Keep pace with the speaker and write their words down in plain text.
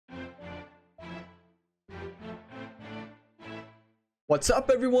What's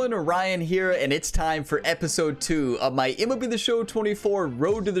up, everyone? Ryan here, and it's time for episode 2 of my MLB The Show 24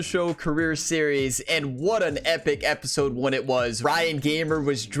 Road to the Show career series. And what an epic episode 1 it was. Ryan Gamer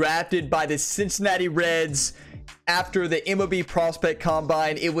was drafted by the Cincinnati Reds after the MLB Prospect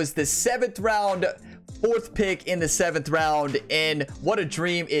Combine. It was the 7th round, 4th pick in the 7th round, and what a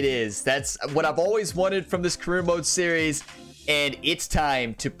dream it is. That's what I've always wanted from this career mode series, and it's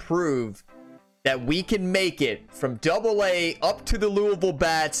time to prove that we can make it from AA up to the Louisville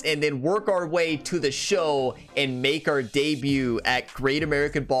Bats and then work our way to the show and make our debut at Great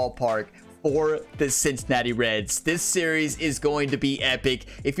American Ballpark for the Cincinnati Reds. This series is going to be epic.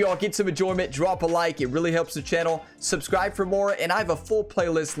 If y'all get some enjoyment, drop a like. It really helps the channel. Subscribe for more, and I have a full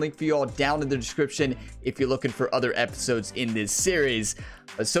playlist link for y'all down in the description if you're looking for other episodes in this series.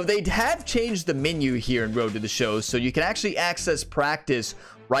 So they have changed the menu here in Road to the Show, so you can actually access practice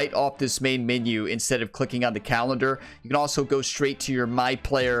right off this main menu instead of clicking on the calendar. You can also go straight to your My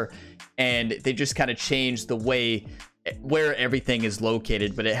Player, and they just kind of changed the way where everything is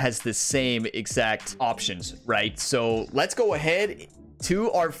located, but it has the same exact options, right? So let's go ahead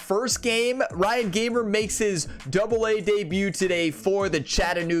to our first game. Ryan Gamer makes his AA debut today for the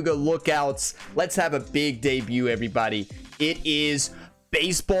Chattanooga Lookouts. Let's have a big debut, everybody. It is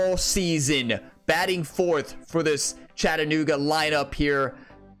baseball season. Batting fourth for this Chattanooga lineup here.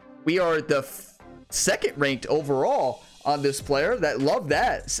 We are the second ranked overall on this player. Love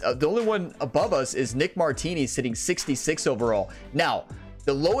that. The only one above us is Nick Martini, sitting 66 overall. Now,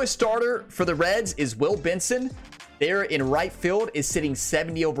 the lowest starter for the Reds is Will Benson. There in right field is sitting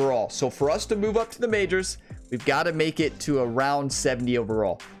 70 overall. So for us to move up to the majors, we've got to make it to around 70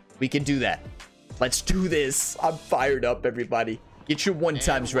 overall. We can do that. Let's do this. I'm fired up, everybody. Get your one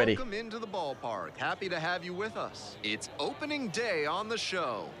times ready. Welcome into the ballpark. Happy to have you with us. It's opening day on the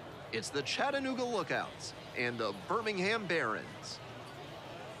show. It's the Chattanooga Lookouts and the Birmingham Barons.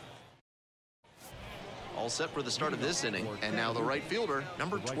 All set for the start of this inning, and now the right fielder,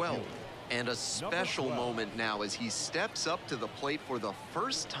 number 12. And a special moment now as he steps up to the plate for the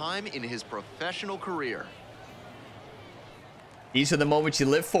first time in his professional career. These are the moments you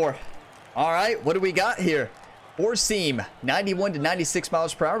live for. All right, what do we got here? Four seam, 91 to 96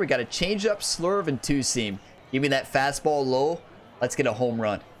 miles per hour. We got a changeup, slurve, and two seam. Give me that fastball low. Let's get a home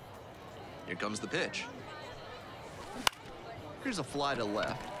run. Here comes the pitch. Here's a fly to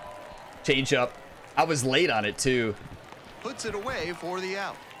left. Changeup. I was late on it too. Puts it away for the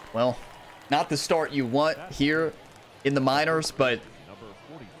out. Well, not the start you want here in the minors, but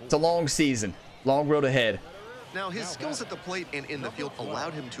it's a long season, long road ahead. Now, his skills at the plate and in the field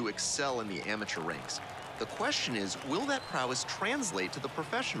allowed him to excel in the amateur ranks. The question is, will that prowess translate to the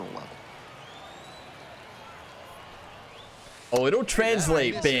professional level? Oh, it'll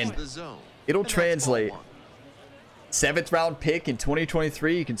translate, Ben. It'll translate. 7th round pick in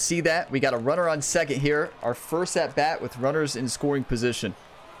 2023. You can see that. We got a runner on second here. Our first at bat with runners in scoring position.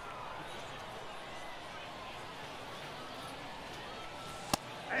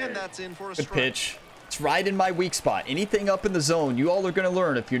 And that's in for a good strike. Pitch. It's right in my weak spot. Anything up in the zone, you all are going to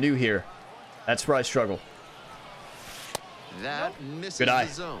learn if you're new here. That's where I struggle. That misses Good eye.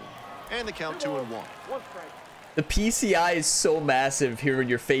 the zone. And the count 2-1. The PCI is so massive here when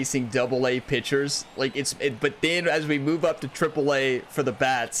you're facing AA pitchers. Like but then as we move up to AAA for the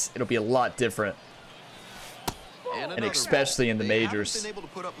bats, it'll be a lot different. And especially in the majors. They haven't been able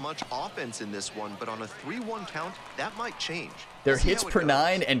to put up much offense in this one, but on a 3-1 count, that might change. Their We'll see hits how it per goes.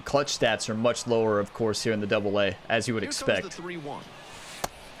 9 and clutch stats are much lower, of course, here in the AA, as you would Here expect. comes the 3-1.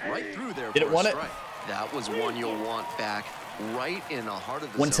 Right through there. Did it for a want it? strike. That was one you'll want back right in the heart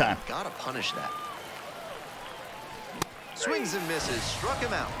of the One zone. time. Gotta punish that. Swings and misses. Struck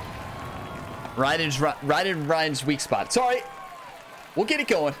him out. Right in Ryan's weak spot. Sorry. We'll get it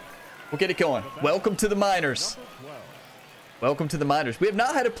going. We'll get it going. Welcome to the minors. Welcome to the minors. We have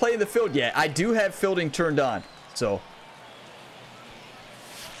not had a play in the field yet. I do have fielding turned on, so.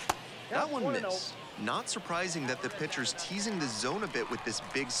 That one missed. Not surprising that the pitcher's teasing the zone a bit with this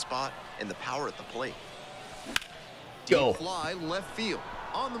big spot and the power at the plate. Go. Deep fly left field.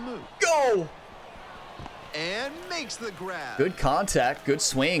 On the move. Go! And makes the grab. Good contact. Good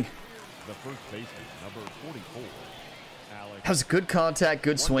swing. The first baseman, number 44. That was good contact.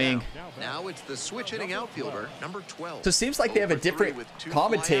 Good swing. Now it's the switch hitting outfielder, number 12. So it seems like they have a different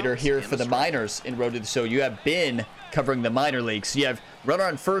commentator here for the minors in Road to the Show. You have Ben covering the minor leagues. You have runner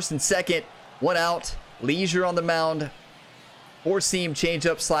on first and second, one out, Leisure on the mound, four seam,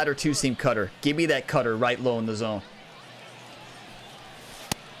 changeup, slider, two seam, cutter. Give me that cutter right low in the zone.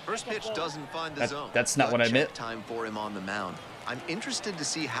 First pitch doesn't find the zone. That's not what I meant. Time for him on the mound. I'm interested to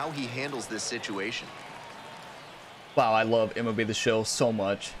see how he handles this situation. Wow, I love MLB The Show so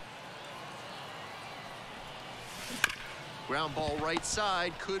much. Ground ball right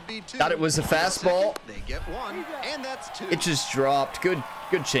side, could be two. Thought it was a fastball. They get one, and that's two. It just dropped. Good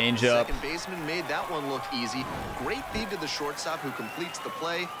changeup. Second baseman made that one look easy. Great feed to the shortstop who completes the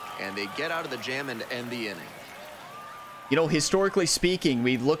play, and they get out of the jam and end the inning. You know, historically speaking,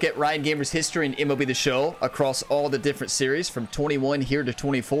 we look at Ryan Gamer's history in MLB The Show across all the different series from 21 here to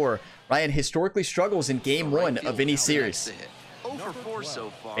 24. Ryan historically struggles in game one of any series. 0 for 4 so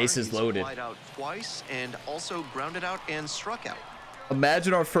far. Bases loaded. He's flied out twice and also grounded out and struck out.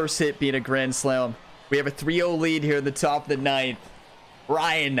 Imagine our first hit being a grand slam. We have a 3-0 lead here in the top of the ninth.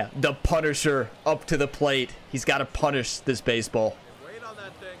 Ryan, the Punisher, up to the plate. He's got to punish this baseball. Wait on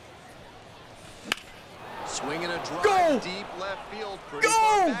that thing. Swinging a drive. Go! Deep left field. Pretty Go!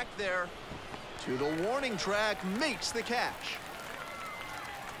 far back there. To the warning track, makes the catch.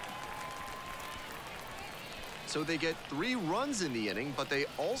 So they get 3 runs in the inning, but they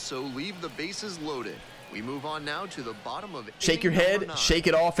also leave the bases loaded. We move on now to the bottom of Shake your inning head, number 9. shake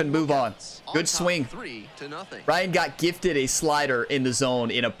it off, and move on. Good top, swing. 3-0. Ryan got gifted a slider in the zone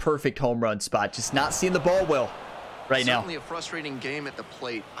in a perfect home run spot. Just not seeing the ball well right now. Certainly a frustrating game at the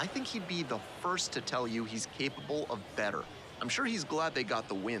plate. I think he'd be the first to tell you he's capable of better. I'm sure he's glad they got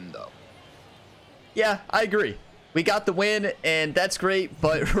the win, though. Yeah, I agree. We got the win, and that's great,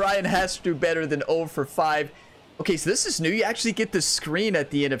 but Ryan has to do better than 0 for 5. Okay, so this is new. You actually get the screen at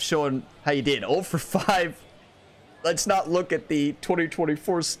the end of showing how you did. 0 for 5. Let's not look at the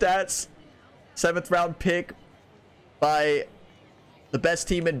 2024 stats. 7th round pick by the best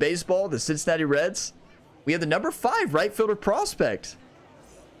team in baseball, the Cincinnati Reds. We have the number 5 right fielder prospect.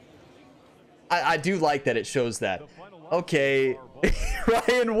 I do like that it shows that. Okay,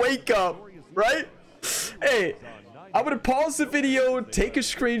 Ryan, wake up, right? Hey, I'm going to pause the video, take a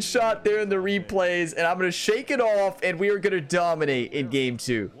screenshot there in the replays, and I'm going to shake it off, and we are going to dominate in game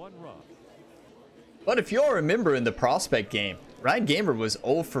 2. But if you all remember in the prospect game, Ryan Gamer was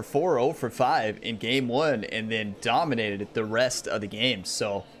 0 for 4, 0 for 5 in game 1, and then dominated the rest of the game.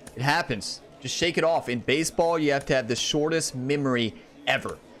 So it happens. Just shake it off. In baseball, you have to have the shortest memory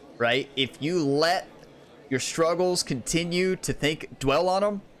ever, right? If you let your struggles continue to dwell on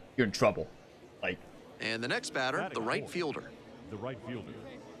them, you're in trouble. Like, and the next batter, the right fielder. The right fielder,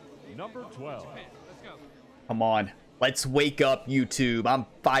 number 12. Come on. Let's wake up, YouTube. I'm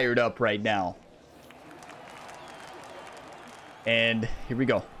fired up right now. And here we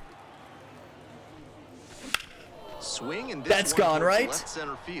go. Swing, and that's gone, right? left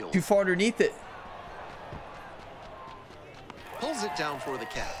center field. Too far underneath it. Pulls it down for the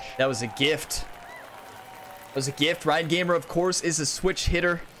catch. That was a gift. That was a gift. Ryan Gamer, of course, is a switch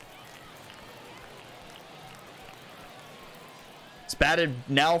hitter. It's batted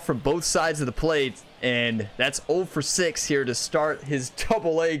now from both sides of the plate, and that's 0 for 6 here to start his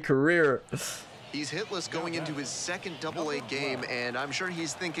AA career. He's hitless going into his second AA game, and I'm sure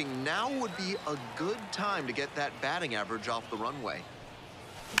he's thinking now would be a good time to get that batting average off the runway.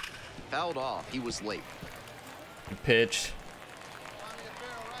 Fouled off. He was late. Good pitch.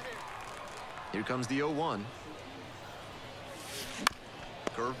 Here comes the 0-1.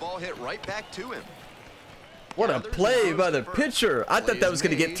 Curveball hit right back to him. What a play by the pitcher. I thought that was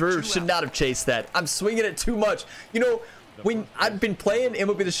going to get through. Should not have chased that. I'm swinging it too much. You know, when I've been playing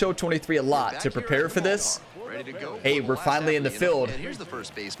MLB The Show 23 a lot to prepare for this. Hey, we're finally in the field. And here's the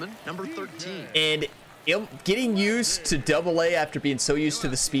first baseman, number 13. And getting used to AA after being so used to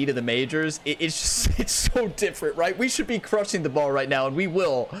the speed of the majors, it's so different, right? We should be crushing the ball right now, and we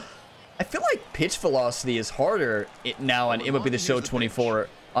will. I feel like pitch velocity is harder now on MLB The Show 24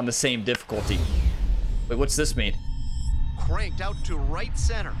 on the same difficulty. Wait, what's this mean? Cranked out to right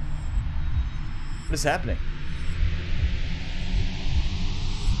center. What is happening?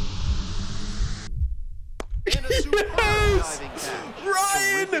 Yes!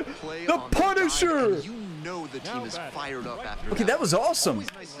 Ryan, the Punisher! You know the team is fired up after okay, that was awesome.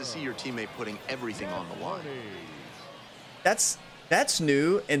 Always nice to see your teammate putting everything on the line. That's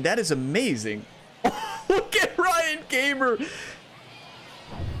new, and that is amazing. Look at Ryan Gamer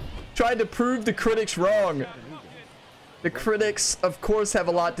trying to prove the critics wrong. The critics, of course, have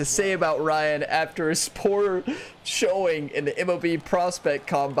a lot to say about Ryan after his poor showing in the MLB Prospect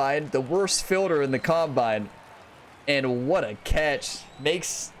Combine, the worst fielder in the Combine. And what a catch.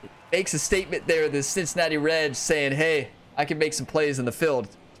 Makes a statement there, the Cincinnati Reds, saying, hey, I can make some plays in the field.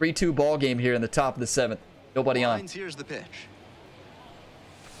 3-2 ball game here in the top of the 7th. Nobody on. Here's the pitch.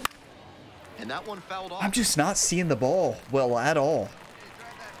 And that one fouled off. I'm just not seeing the ball well at all.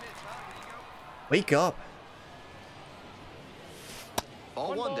 Wake up.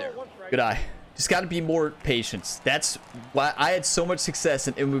 Ball one there. Good eye. Just got to be more patience. That's why I had so much success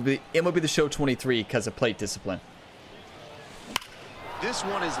in MLB The Show 23 because of plate discipline. This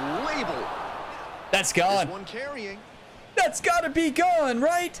one is labeled. That's gone. This one carrying. That's got to be gone,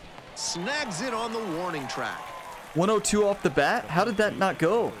 right? Snags it on the warning track. 102 off the bat. How did that not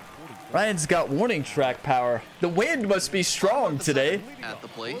go? Ryan's got warning track power. The wind must be strong today. At the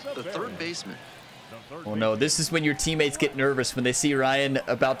plate, the third baseman. Oh no, this is when your teammates get nervous when they see Ryan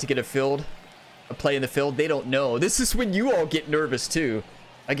about to get a play in the field. They don't know. This is when you all get nervous too.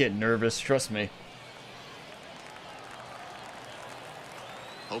 I get nervous, trust me.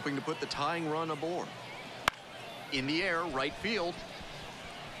 Hoping to put the tying run aboard. In the air, right field.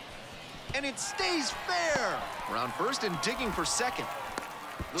 And it stays fair. Around first and digging for second.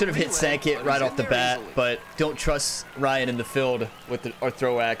 Should have hit Sankit right off the bat, but don't trust Ryan in the field with our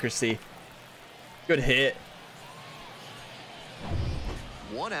throw accuracy. Good hit.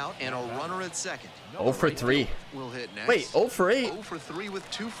 1 out and a runner at second. 0 for 3. Will hit next. Wait, 0 for 8. 0 for 3 with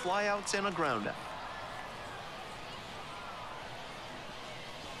 2 flyouts and a ground out.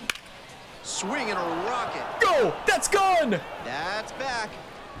 Swing and a rocket. Go! That's gone! That's back.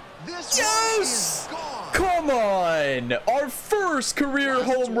 This Yes! one is gone. Come on! Our first career Last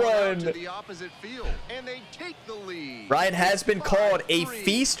home one out run. to the opposite field, and they take the lead. Ryan has been called a 5-3.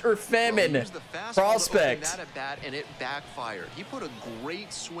 feast or famine Well, he used the fastball prospect. to open that at bat, and it backfired. He put a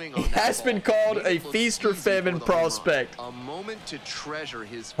great swing He on that has ball. been called Made a it look feast or easy famine for the home run. prospect. A moment to treasure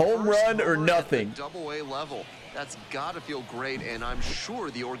his Home first run or homer nothing. at the Double-A level. That's got to feel great, and I'm sure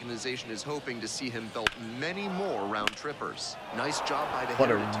the organization is hoping to see him belt many more round trippers. Nice job by the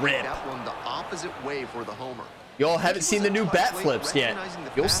What a hitter to take rip. that one the opposite way for the homer. Y'all haven't seen the new bat Late flips yet. recognizing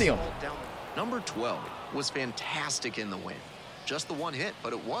the You'll see them. fastball down. Number 12 was fantastic in the win. Just the one hit,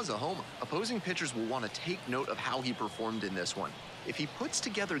 but it was a homer. Opposing pitchers will want to take note of how he performed in this one. If he puts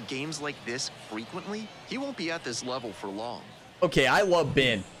together games like this frequently, he won't be at this level for long. Okay, I love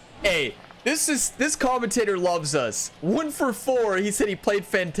Ben. Hey, this commentator loves us. 1 for 4. He said he played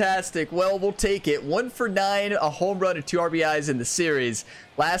fantastic. Well, we'll take it. 1 for 9, a home run and 2 RBIs in the series.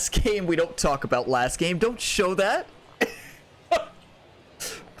 Last game, we don't talk about last game. Don't show that.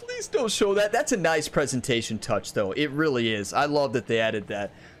 Please don't show that. That's a nice presentation touch, though. It really is. I love that they added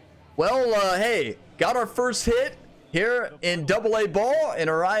that. Well, hey, got our first hit here in Double-A ball, and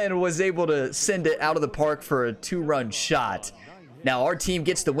Orion was able to send it out of the park for a 2-run shot. Now, our team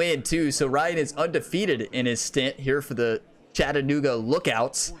gets the win, too, so Ryan is undefeated in his stint here for the Chattanooga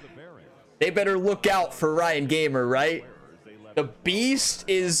Lookouts. They better look out for Ryan Gamer, right? The beast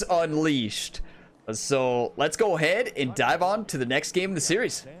is unleashed. So, let's go ahead and dive on to the next game of the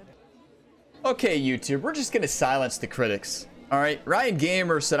series. Okay, YouTube, we're just going to silence the critics. All right, Ryan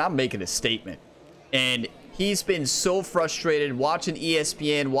Gamer said I'm making a statement. And he's been so frustrated watching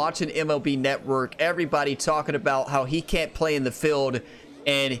ESPN, watching MLB Network, everybody talking about how he can't play in the field.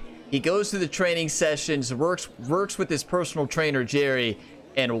 And he goes to the training sessions, works with his personal trainer, Jerry,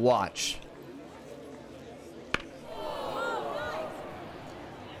 and watch.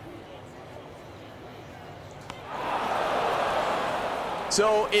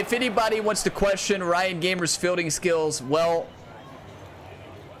 So, if anybody wants to question Ryan Gamer's fielding skills, well,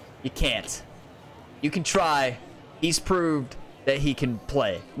 you can't. You can try. He's proved that he can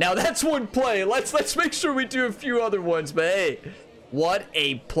play. Now, that's one play. Let's make sure we do a few other ones, but hey, what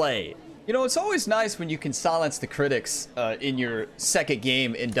a play. You know, it's always nice when you can silence the critics in your second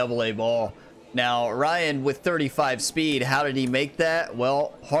game in Double-A ball. Now, Ryan with 35 speed, how did he make that?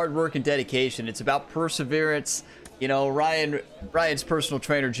 Well, hard work and dedication. It's about perseverance. You know, Ryan's personal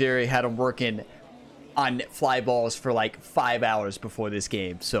trainer, Jerry, had him working on fly balls for like 5 hours before this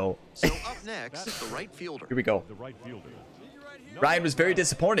game. So up next, the right fielder. Here we go. The right fielder. Ryan was very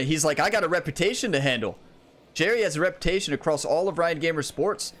disappointed. He's like, I got a reputation to handle. Jerry has a reputation across all of Ryan Gamer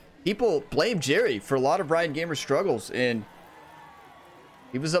sports. People blame Jerry for a lot of Ryan Gamer struggles, and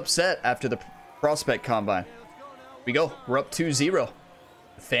he was upset after the prospect combine. Here we go. We're up 2-0.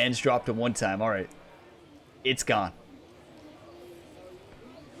 The fans dropped him one time. All right. It's gone.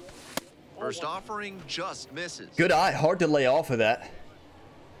 First offering just misses. Good eye. Hard to lay off of that.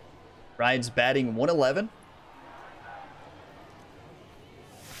 Ryan's batting 111.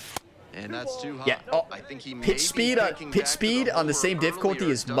 And that's too hot. Yeah. Oh, I think he may pitch be speed thinking back to the on the homer same difficulty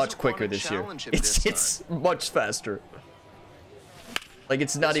earlier. is much Doesn't quicker wanna this year. challenge him this It's much faster. Like,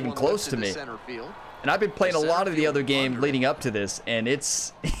 it's not This even one close to lifted me. center field. And I've been playing a lot of the other Center game field leading up to this, and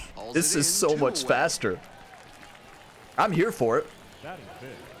it's Hauls this it is in, so 2 much away. faster. I'm here for it. Batting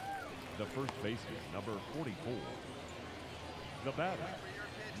fifth, the first baseman, number 44. The batter,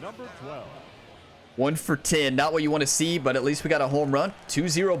 number 12. 1 for 10. Not what you want to see, but at least we got a home run.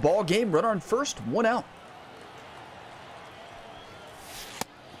 2-0 ball game. Runner on first. 1 out.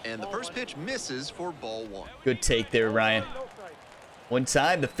 And the first pitch misses for ball 1. Good take there, Ryan. 1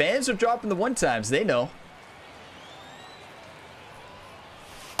 time. The fans are dropping the 1 times. They know.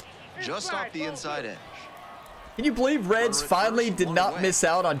 Just off the inside edge. Can you believe Reds finally did not miss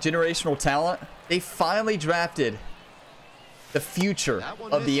out on generational talent? They finally drafted the future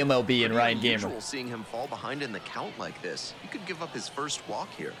of the MLB in Ryan Gamer. Seeing him fall behind in the count like this, he could give up his first walk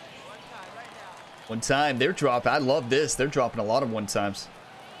here. 1 time. They're dropping. I love this. They're dropping a lot of 1 times.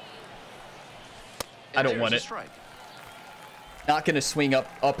 I don't want it. Not going to swing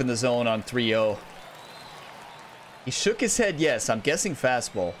up in the zone on 3-0. He shook his head yes. I'm guessing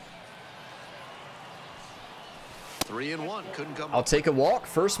fastball. 3-1. Couldn't come. I'll take a walk.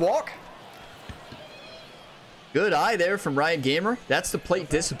 First walk. Good eye there from Ryan Gamer. That's the plate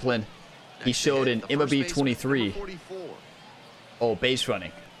discipline he showed in MLB 23. Oh, base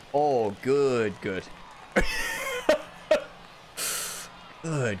running. Oh, good. Good.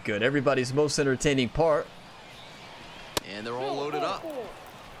 Everybody's most entertaining part. And they're all loaded up.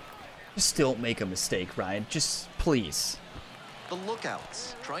 Just don't make a mistake, Ryan. Just please. The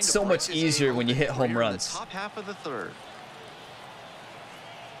lookouts. Trying to So much easier when you hit home runs. Top half of the 3rd.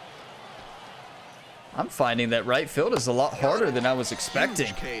 I'm finding that right field is a lot harder than I was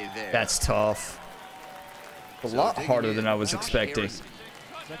expecting. That's tough. A lot harder than I was expecting.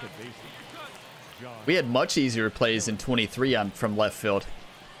 We had much easier plays in 23 from left field.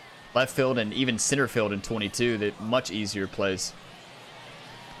 Left field and even center field in 22. That much easier plays.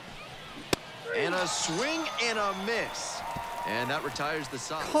 And a swing and a miss. And that retires the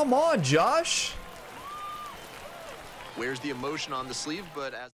side. Come on, Josh. Wears the emotion on the sleeve,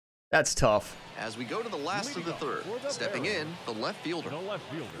 but that's tough. As we go to the last of the 3rd, stepping in, the left fielder.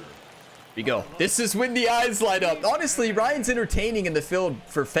 Here we go. This is when the eyes light up. Honestly, Ryan's entertaining in the field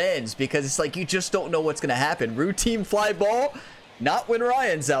for fans because it's like you just don't know what's going to happen. Routine fly ball, not when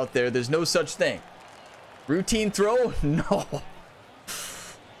Ryan's out there. There's no such thing. Routine throw, no.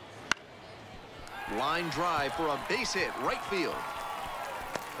 Line drive for a base hit, right field.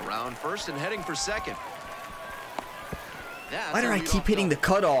 Around first and heading for second. Why do I keep hitting the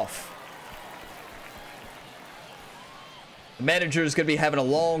cutoff? The manager is going to be having a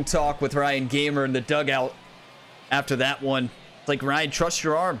long talk with Ryan Gamer in the dugout after that one. It's like, Ryan, trust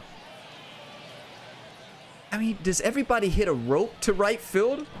your arm. I mean, does everybody hit a rope to right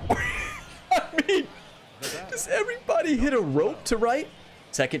field? I mean, does everybody hit a rope to right?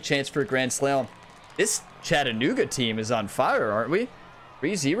 Second chance for a grand slam. This Chattanooga team is on fire, aren't we?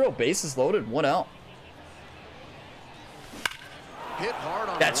 3-0, bases loaded, 1 out. Hit hard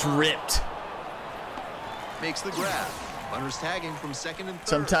on that's ripped. Makes the grab. Runners tagging from second and 3rd.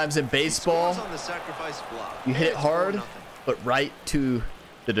 Sometimes in baseball, on the sacrifice fly. You hit it hard, but right to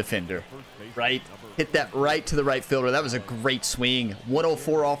the defender. Right? Hit that right to the right fielder. That was a great swing.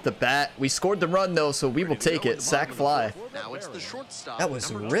 104 off the bat. We scored the run, though, so we will take it. Sack fly. Now it's the shortstop. That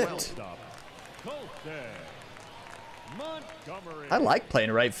was ripped. I like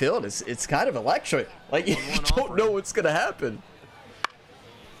playing right field. It's kind of electric. Like, you don't know what's going to happen.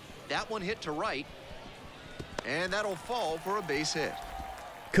 That one hit to right. And that'll fall for a base hit.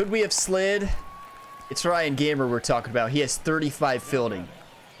 Could we have slid? It's Ryan Gamer we're talking about. He has 35 fielding.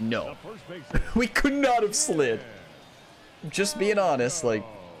 No. We could not have slid. Just being honest, like,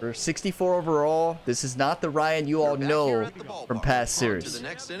 for 64 overall, this is not the Ryan you all know from past series. To the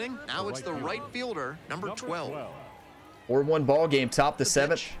next inning. Now it's the right fielder, number 12. 4-1 ball game, top the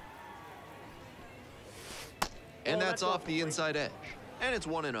 7th. And that's off the inside edge. And it's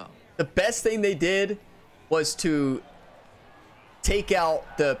 1-0. The best thing they did was to take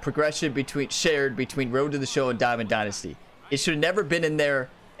out the progression shared between Road to the Show and Diamond Dynasty. It should have never been in there,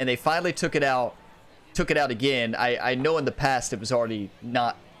 and they finally took it out again. I know in the past it was already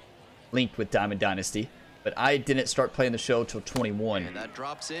not linked with Diamond Dynasty, but I didn't start playing the show till 21 and that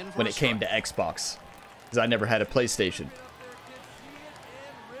drops in when it came to Xbox, because I never had a PlayStation.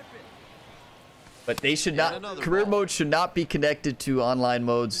 But they should not, career mode should not be connected to online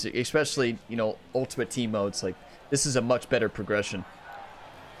modes, especially, you know, ultimate team modes. Like, this is a much better progression.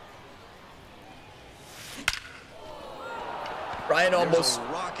 Ryan almost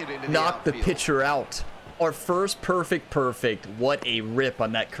knocked the pitcher out. Our first perfect. What a rip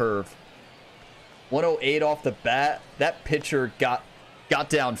on that curve. 108 off the bat. That pitcher got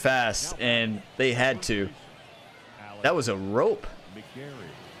down fast, and they had to. That was a rope.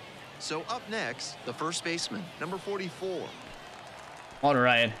 So up next, the first baseman, number 44. On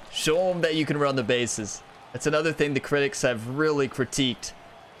Ryan, show them that you can run the bases. That's another thing the critics have really critiqued.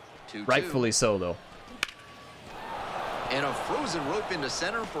 2-2. Rightfully so, though. And a frozen rope into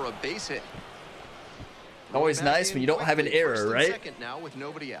center for a base hit. Always nice when you don't have an error, right? Second now with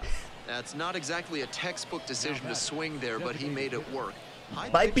nobody out. That's not exactly a textbook decision to swing there, but he made it work.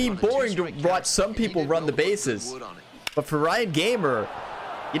 Might be boring to watch some people run the bases, but for Ryan Gamer,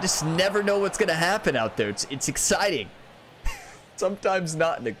 you just never know what's gonna happen out there. It's exciting. Sometimes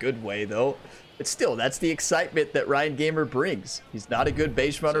not in a good way, though. But still, that's the excitement that Ryan Gamer brings. He's not a good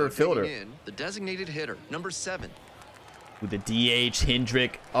base runner or fielder. The designated hitter, number 7. With the DH,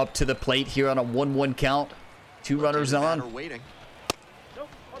 Hendrick up to the plate here on a 1-1 count. 2 runners on. Waiting.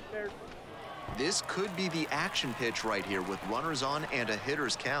 This could be the action pitch right here with runners on and a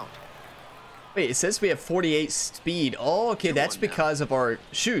hitter's count. Wait, it says we have 48 speed. Oh, okay, that's because of our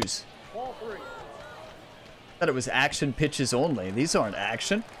shoes. Thought it was action pitches only. These aren't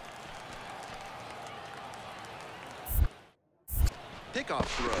action. Pickoff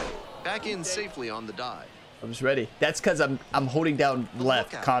throw. Back in safely on the dive. I was ready. That's because I'm holding down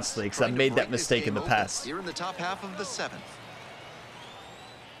left constantly because I've made that mistake in the past. Here in the top half of the 7th.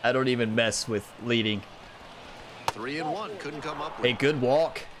 I don't even mess with leading. 3-1. Couldn't come up with. A good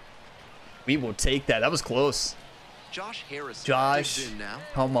walk. We will take that. That was close. Josh Harris. Josh, in now.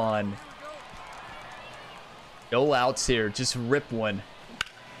 come on. No outs here. Just rip one.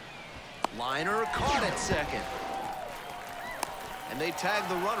 Liner caught at second. And they tag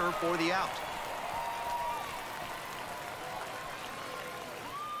the runner for the out.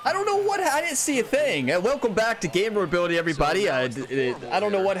 I don't know what, I didn't see a thing. Welcome back to Gamer Ability, everybody. I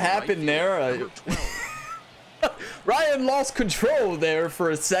don't know what happened there. Ryan lost control there for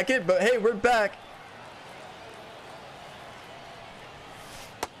a second, but hey, we're back.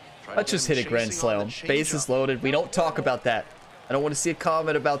 Let's just hit a grand slam. Bases loaded. We don't talk about that. I don't want to see a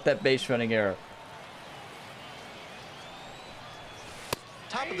comment about that base running error.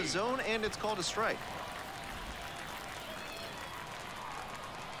 Top of the zone, and it's called a strike.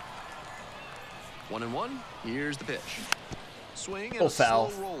 One and one. Here's the pitch. Swing and a foul.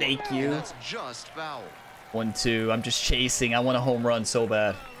 slow roller. Thank you. And that's just foul. 1-2. I'm just chasing. I want a home run so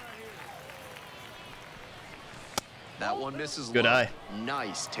bad. That one misses. Good eye.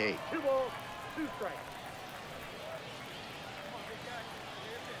 Nice take. 2 balls, 2 strikes.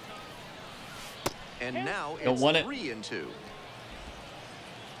 And now Don't it's want it. 3-2.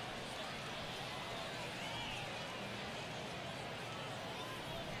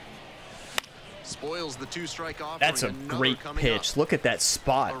 Spoils the 2-strike offering. That's a great pitch. Look at that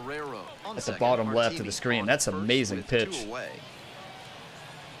spot at the bottom left of the screen. That's an amazing pitch.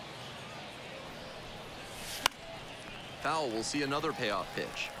 Foul will see another payoff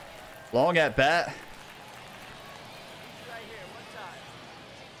pitch. Long at bat.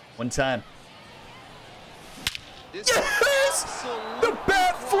 One time. Yes! The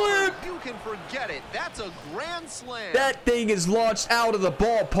bat flip! You can forget it. That's a grand slam. That thing is launched out of the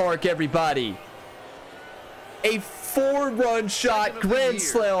ballpark, everybody. A 4-run shot grand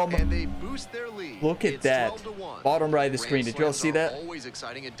slam. And they boost their lead. Look at that. Bottom right of the screen. Did you all see that?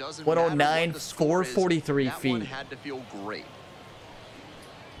 109, 443 feet. Had to feel great.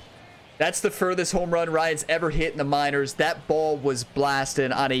 That's the furthest home run Ryan's ever hit in the minors. That ball was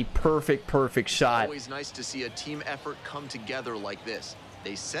blasted on a perfect shot. Always nice to see a team effort come together like this.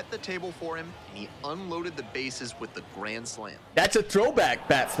 They set the table for him, and he unloaded the bases with the grand slam. That's a throwback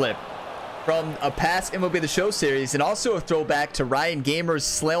bat flip from a past MLB The Show series, and also a throwback to Ryan Gamer's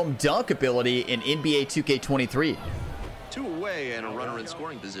slam dunk ability in NBA 2K23. 2 away and a runner in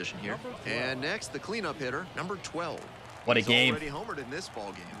scoring position here. And next, the cleanup hitter, number 12. What a game. He's already homered in this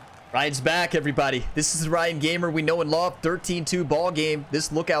ball game. Ryan's back, everybody. This is Ryan Gamer we know and love. 13-2 ball game.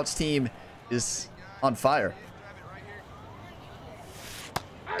 This Lookouts team is on fire.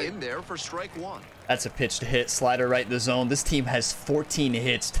 In there for strike 1. That's a pitch to hit. Slider right in the zone. This team has 14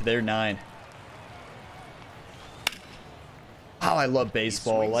 hits to their 9. Oh, I love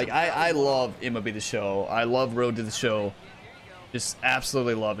baseball. Like, I love MLB The Show. I love Road to the Show. Just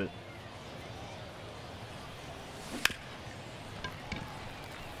absolutely love it.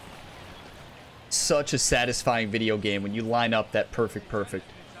 Such a satisfying video game when you line up that perfect.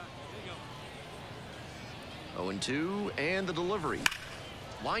 0-2, and the delivery.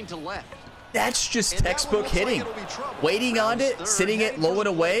 Line to left. That's just textbook hitting. Waiting on it, sitting it low and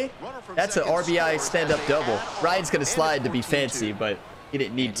away. That's an RBI stand-up double. Ryan's going to slide to be fancy, but he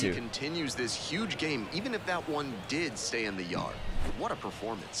didn't need to. He continues this huge game, even if that one did stay in the yard. What a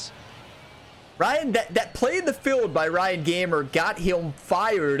performance. Ryan, that play in the field by Ryan Gamer got him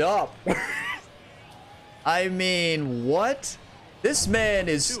fired up. I mean, what? This man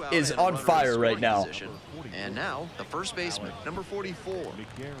is on fire right now. And now the first baseman, number 44.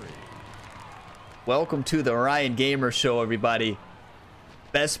 Welcome to the Ryan Gamer Show, everybody.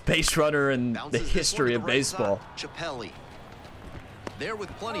 Best base runner in the history of baseball. Chappelli. There with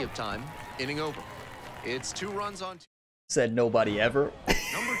plenty of time. Inning over. It's 2 runs on. Said nobody ever.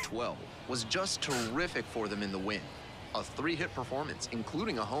 Number 12 was just terrific for them in the win. A 3-hit performance,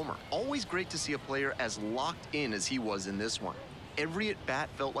 including a homer. Always great to see a player as locked in as he was in this one. Every at-bat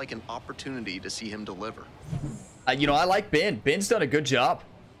felt like an opportunity to see him deliver. You know, I like Ben. Ben's done a good job.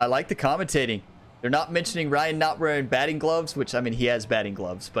 I like the commentating. They're not mentioning Ryan not wearing batting gloves, which, I mean, he has batting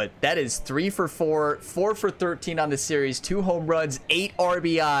gloves. But that is 3 for 4, 4 for 13 on the series, 2 home runs, 8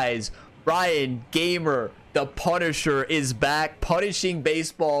 RBIs. Ryan Gamer, the Punisher, is back, punishing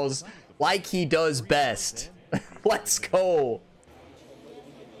baseballs like he does best. Let's go.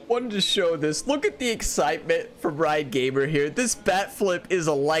 Wanted to show this. Look at the excitement from Ryan Gamer here. This bat flip is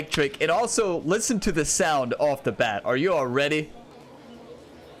electric. And also, listen to the sound off the bat. Are you all ready?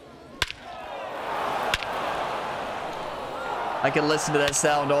 I can listen to that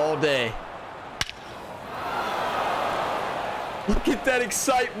sound all day. Look at that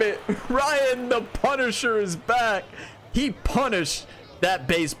excitement. Ryan the Punisher is back. He punished that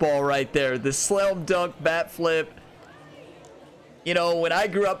baseball right there. The slam dunk bat flip. You know, when I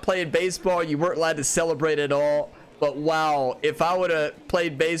grew up playing baseball, you weren't allowed to celebrate at all. But wow, if I would have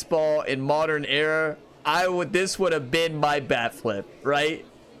played baseball in modern era, this would have been my bat flip, right?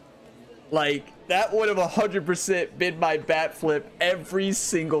 Like, that would have 100% been my bat flip every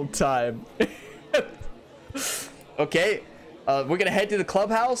single time. Okay, we're going to head to the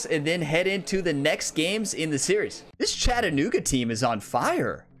clubhouse and then head into the next games in the series. This Chattanooga team is on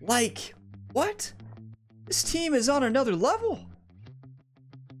fire. Like, what? This team is on another level.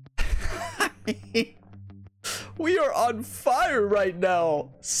 We are on fire right now.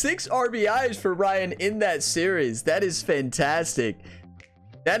 6 RBIs for Ryan in that series. That is fantastic.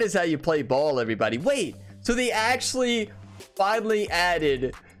 That is how you play ball, everybody. Wait, so they actually finally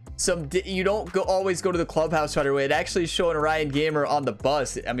added some. You don't always go to the clubhouse right away. It actually is showing Ryan Gamer on the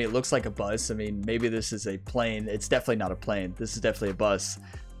bus. I mean, it looks like a bus. I mean, maybe this is a plane. It's definitely not a plane. This is definitely a bus.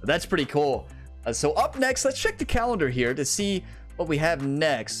 But that's pretty cool. So up next, let's check the calendar here to see what we have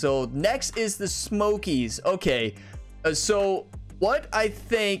next. So next is the Smokies. Okay, so what I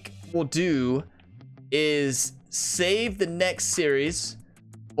think we'll do is save the next series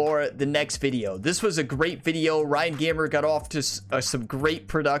for the next video. This was a great video. Ryan Gamer got off to some great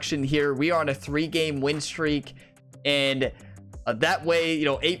production here. We are on a 3-game win streak, and that way, you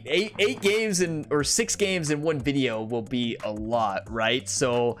know, eight games or 6 games in one video will be a lot, right?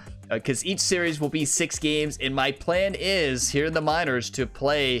 So because each series will be 6 games, and my plan is here in the minors to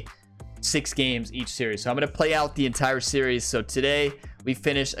play 6 games each series. So I'm going to play out the entire series. So today we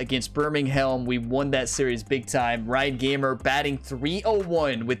finished against Birmingham. We won that series big time. Ryan Gamer batting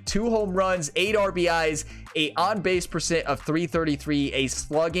 .301 with 2 home runs, 8 RBIs, a on-base percent of .333, a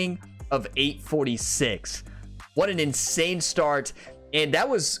slugging of .846. What an insane start. And that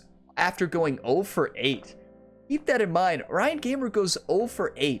was after going 0 for 8. Keep that in mind. Ryan Gamer goes 0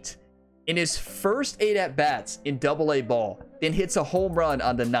 for 8 in his first 8 at-bats in AA ball, then hits a home run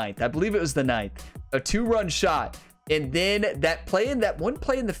on the 9th. I believe it was the 9th. A 2-run shot. And then that one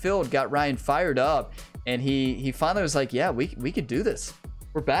play in the field got Ryan fired up. And he finally was like, yeah, we could do this.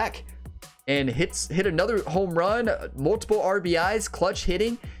 We're back. And hit another home run, multiple RBIs, clutch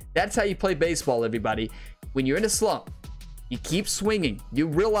hitting. That's how you play baseball, everybody. When you're in a slump, you keep swinging. You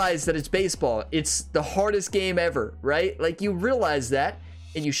realize that it's baseball. It's the hardest game ever, right? Like, you realize that,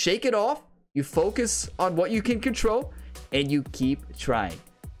 and you shake it off. You focus on what you can control, and you keep trying.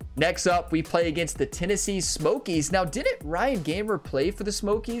 Next up, we play against the Tennessee Smokies. Now, didn't Ryan Gamer play for the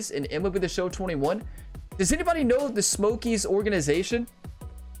Smokies in MLB The Show 21? Does anybody know the Smokies organization?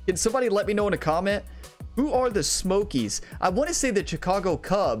 Can somebody let me know in a comment? Who are the Smokies? I want to say the Chicago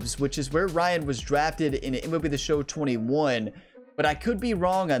Cubs, which is where Ryan was drafted in MLB The Show 21, but I could be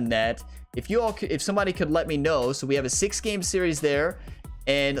wrong on that. If somebody could let me know. So we have a 6-game series there,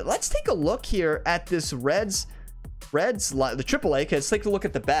 and let's take a look here at this Reds, the AAA. Let's take a look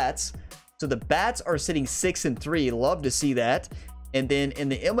at the bats. So the bats are sitting 6-3. Love to see that. And then in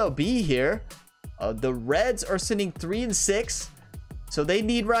the MLB here, the Reds are sitting 3-6. So they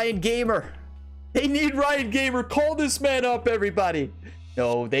need Ryan Gamer. They need Ryan Gamer. Call this man up, everybody.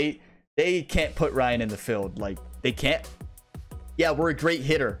 No, they can't put Ryan in the field. Like, they can't. Yeah, we're a great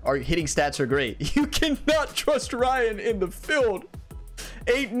hitter. Our hitting stats are great. You cannot trust Ryan in the field.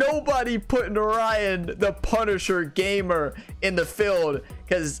 Ain't nobody putting Ryan, the Punisher Gamer, in the field,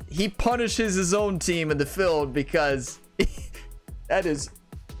 because he punishes his own team in the field because That is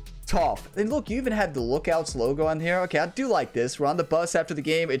tough. And look, you even had the Lookouts logo on here. Okay, I do like this. We're on the bus after the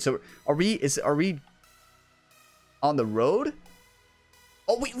game. Are we on the road?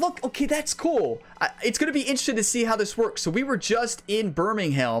 Oh wait, look. Okay, that's cool. It's gonna be interesting to see how this works. So we were just in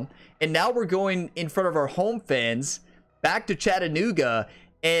Birmingham, and now we're going in front of our home fans back to Chattanooga.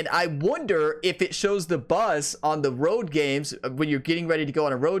 And I wonder if it shows the bus on the road games when you're getting ready to go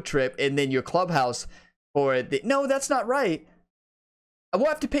on a road trip, and then your clubhouse for the... No, that's not right. I will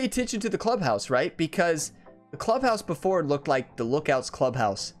have to pay attention to the clubhouse, right? Because the clubhouse before looked like the Lookouts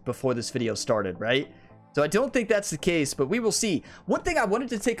clubhouse before this video started, right? So I don't think that's the case, but we will see. One thing I wanted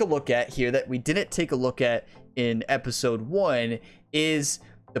to take a look at here that we didn't take a look at in episode 1 is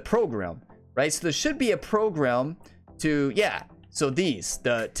the program, right? So there should be a program to... Yeah. So these,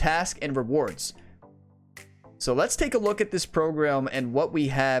 the task and rewards. So let's take a look at this program and what we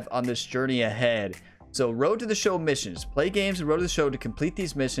have on this journey ahead. So road to the show missions. Play games and road to the show to complete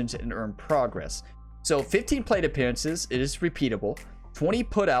these missions and earn progress. So 15 plate appearances, it is repeatable. 20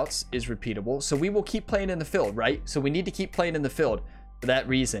 putouts is repeatable. So we will keep playing in the field, right? So we need to keep playing in the field for that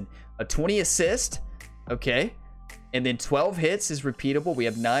reason. A 20 assist, okay. And then 12 hits is repeatable. We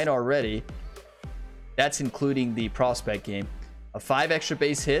have 9 already. That's including the prospect game. 5 extra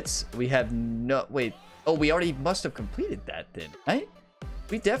base hits. We have no... Wait. Oh, we already must have completed that then, right?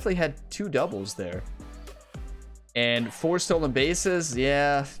 We definitely had 2 doubles there. And 4 stolen bases.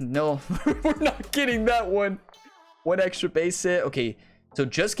 Yeah, no. We're not getting that one. 1 extra base hit. Okay, so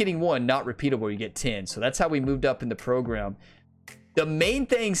just getting 1, not repeatable, you get 10. So that's how we moved up in the program. The main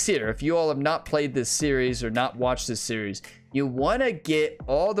things here, if you all have not played this series or not watched this series, you want to get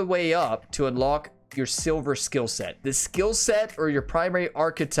all the way up to unlock your silver skill set. The skill set or your primary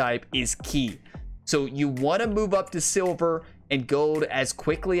archetype is key. So you want to move up to silver and gold as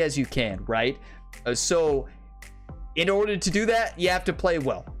quickly as you can, right? So in order to do that, you have to play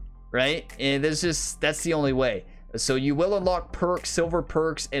well, right? And that's the only way. So you will unlock perks, silver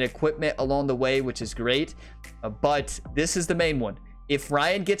perks, and equipment along the way, which is great. But this is the main one. If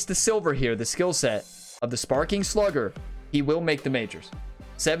Ryan gets the silver here, the skill set of the Sparking Slugger, he will make the majors.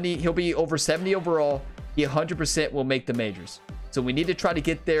 70, he'll be over 70 overall. He 100% will make the majors. So we need to try to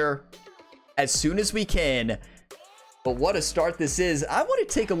get there as soon as we can. But what a start this is. I want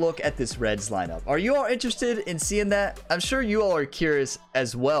to take a look at this Reds lineup. Are you all interested in seeing that? I'm sure you all are curious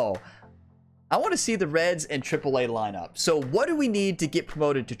as well. I want to see the Reds and AAA lineup. So what do we need to get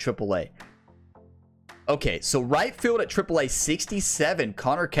promoted to AAA? Okay, so right field at AAA, 67,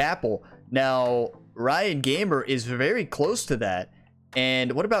 Connor Capel. Now, Ryan Gamer is very close to that.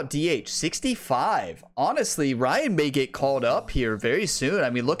 And what about DH? 65. Honestly, Ryan may get called up here very soon. I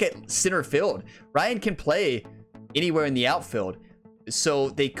mean, look at center field. Ryan can play anywhere in the outfield. So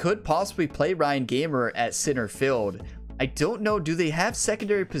they could possibly play Ryan Gamer at center field. I don't know. Do they have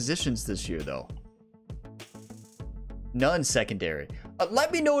secondary positions this year, though? None secondary.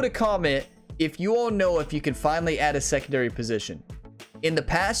 Let me know in a comment if you all know if you can finally add a secondary position. In the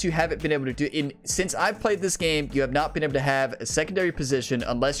past, you haven't been able to do... Since I've played this game, you have not been able to have a secondary position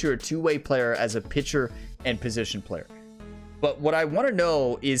unless you're a two-way player as a pitcher and position player. But what I want to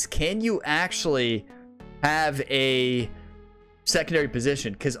know is, can you actually have a secondary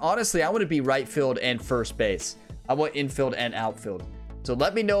position? Because honestly, I want to be right field and first base. I want infield and outfield. So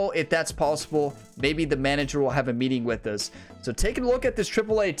let me know if that's possible. Maybe the manager will have a meeting with us. So taking a look at this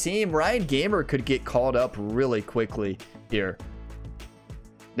AAA team, Ryan Gamer could get called up really quickly here.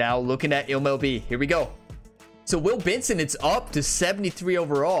 Now looking at MLB, here we go. So Will Benson, it's up to 73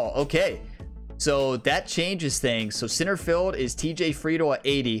 overall. Okay, so that changes things. So center field is TJ Friedel at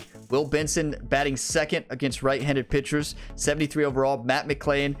 80. Will Benson batting second against right-handed pitchers, 73 overall. Matt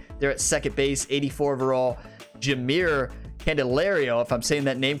McClain, they're at second base, 84 overall. Jameer Candelario, if I'm saying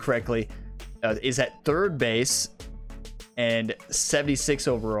that name correctly, is at third base and 76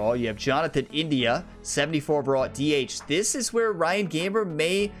 overall. You have Jonathan India, 74 overall at DH. This is where Ryan Gamer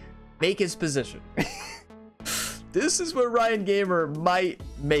may make his position. This is where Ryan Gamer might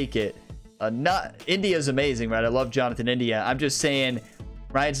make it. India's amazing, right? I love Jonathan India. I'm just saying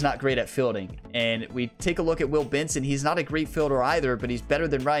Ryan's not great at fielding. And we take a look at Will Benson. He's not a great fielder either, but he's better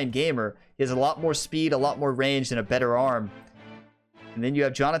than Ryan Gamer. He has a lot more speed, a lot more range, and a better arm. And then you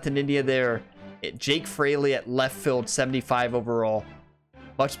have Jonathan India there. Jake Fraley at left field, 75 overall.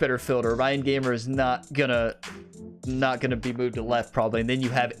 Much better fielder. Ryan Gamer is not gonna be moved to left probably. And then you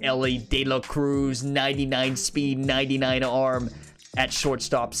have Ellie De La Cruz, 99 speed, 99 arm at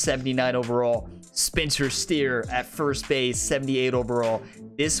shortstop, 79 overall. Spencer Steer at first base, 78 overall.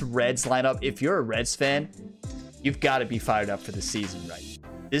 This Reds lineup, if you're a Reds fan, you've got to be fired up for the season, right?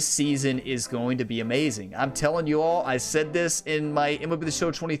 This season is going to be amazing. I'm telling you all, I said this in my MLB The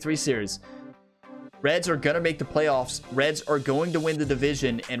Show 23 series. Reds are going to make the playoffs. Reds are going to win the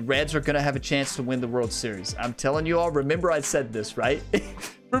division, and Reds are going to have a chance to win the World Series. I'm telling you all, remember I said this, right?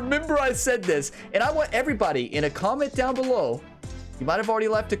 Remember I said this. And I want everybody in a comment down below. You might have already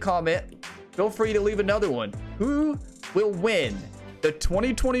left a comment. Feel free to leave another one. Who will win the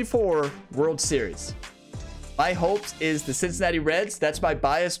 2024 World Series? My hopes is the Cincinnati Reds. That's my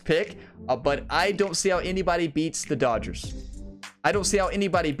biased pick. But I don't see how anybody beats the Dodgers. I don't see how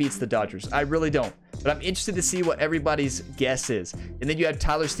anybody beats the Dodgers. I really don't. But I'm interested to see what everybody's guess is. And then you have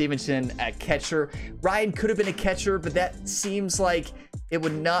Tyler Stevenson at catcher. Ryan could have been a catcher, but that seems like it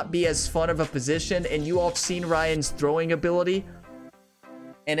would not be as fun of a position. And you all have seen Ryan's throwing ability,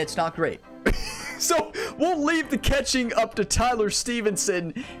 and it's not great. So we'll leave the catching up to Tyler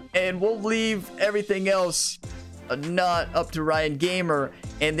Stevenson, and we'll leave everything else not up to Ryan Gamer.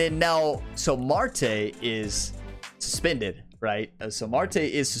 And then now, so Marte is suspended, right? So Marte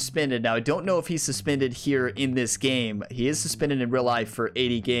is suspended. Now, I don't know if he's suspended here in this game. He is suspended in real life for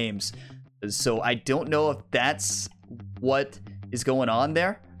 80 games. So I don't know if that's what is going on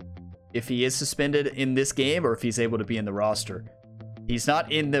there. If he is suspended in this game or if he's able to be in the roster. He's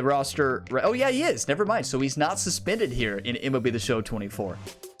not in the roster. Oh, yeah, he is. Never mind. So he's not suspended here in MLB The Show 24.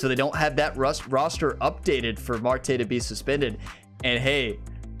 So they don't have that roster updated for Marte to be suspended. And hey,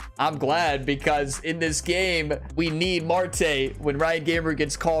 I'm glad, because in this game, we need Marte when Ryan Gamer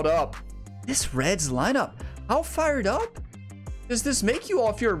gets called up. This Reds lineup, how fired up does this make you all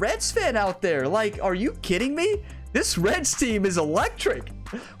if you're a Reds fan out there? Like, are you kidding me? This Reds team is electric.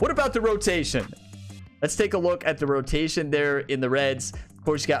 What about the rotation? Let's take a look at the rotation there in the Reds. Of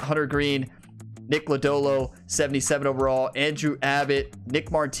course, you got Hunter Green, Nick Lodolo, 77 overall, Andrew Abbott,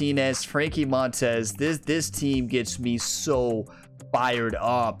 Nick Martinez, Frankie Montes. This team gets me so fired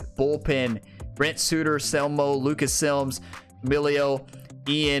up. Bullpen, Brent Suter, Selmo, Lucas Sims, Emilio,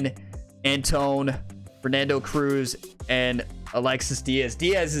 Ian, Antone, Fernando Cruz, and Alexis Diaz.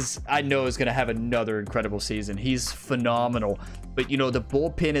 Diaz is, I know, is going to have another incredible season. He's phenomenal. But, you know, the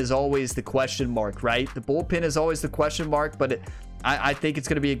bullpen is always the question mark, right? The bullpen is always the question mark, but I think it's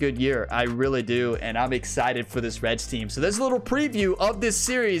going to be a good year. I really do, and I'm excited for this Reds team. So there's a little preview of this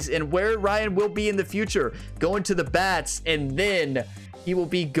series and where Ryan will be in the future. Going to the bats, and then he will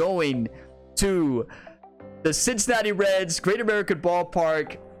be going to the Cincinnati Reds, Great American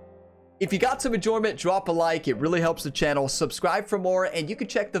Ballpark. If you got some enjoyment, drop a like. It really helps the channel. Subscribe for more, and you can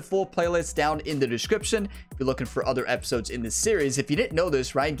check the full playlist down in the description if you're looking for other episodes in this series. If you didn't know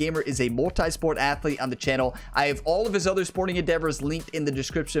this, Ryan Gamer is a multi-sport athlete on the channel. I have all of his other sporting endeavors linked in the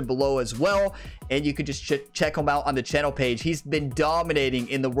description below as well, and you can just check him out on the channel page. He's been dominating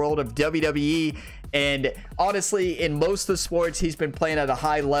in the world of WWE, and honestly, in most of the sports, he's been playing at a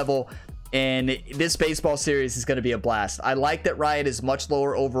high level. And this baseball series is going to be a blast. I like that Ryan is much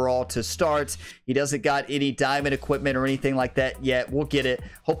lower overall to start. He doesn't got any diamond equipment or anything like that yet. We'll get it.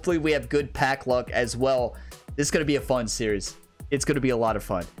 Hopefully we have good pack luck as well. This is going to be a fun series. It's going to be a lot of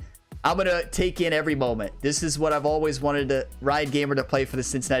fun. I'm going to take in every moment. This is what I've always wanted Ryan Gamer to play for the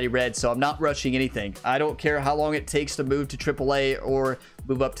Cincinnati Reds, so I'm not rushing anything. I don't care how long it takes to move to AAA or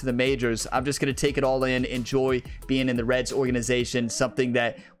move up to the majors. I'm just going to take it all in, enjoy being in the Reds organization, something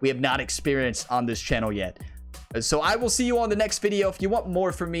that we have not experienced on this channel yet. So I will see you on the next video. If you want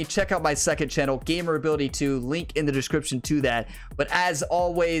more from me, check out my second channel, Gamer Ability 2, link in the description to that. But as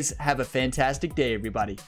always, have a fantastic day, everybody.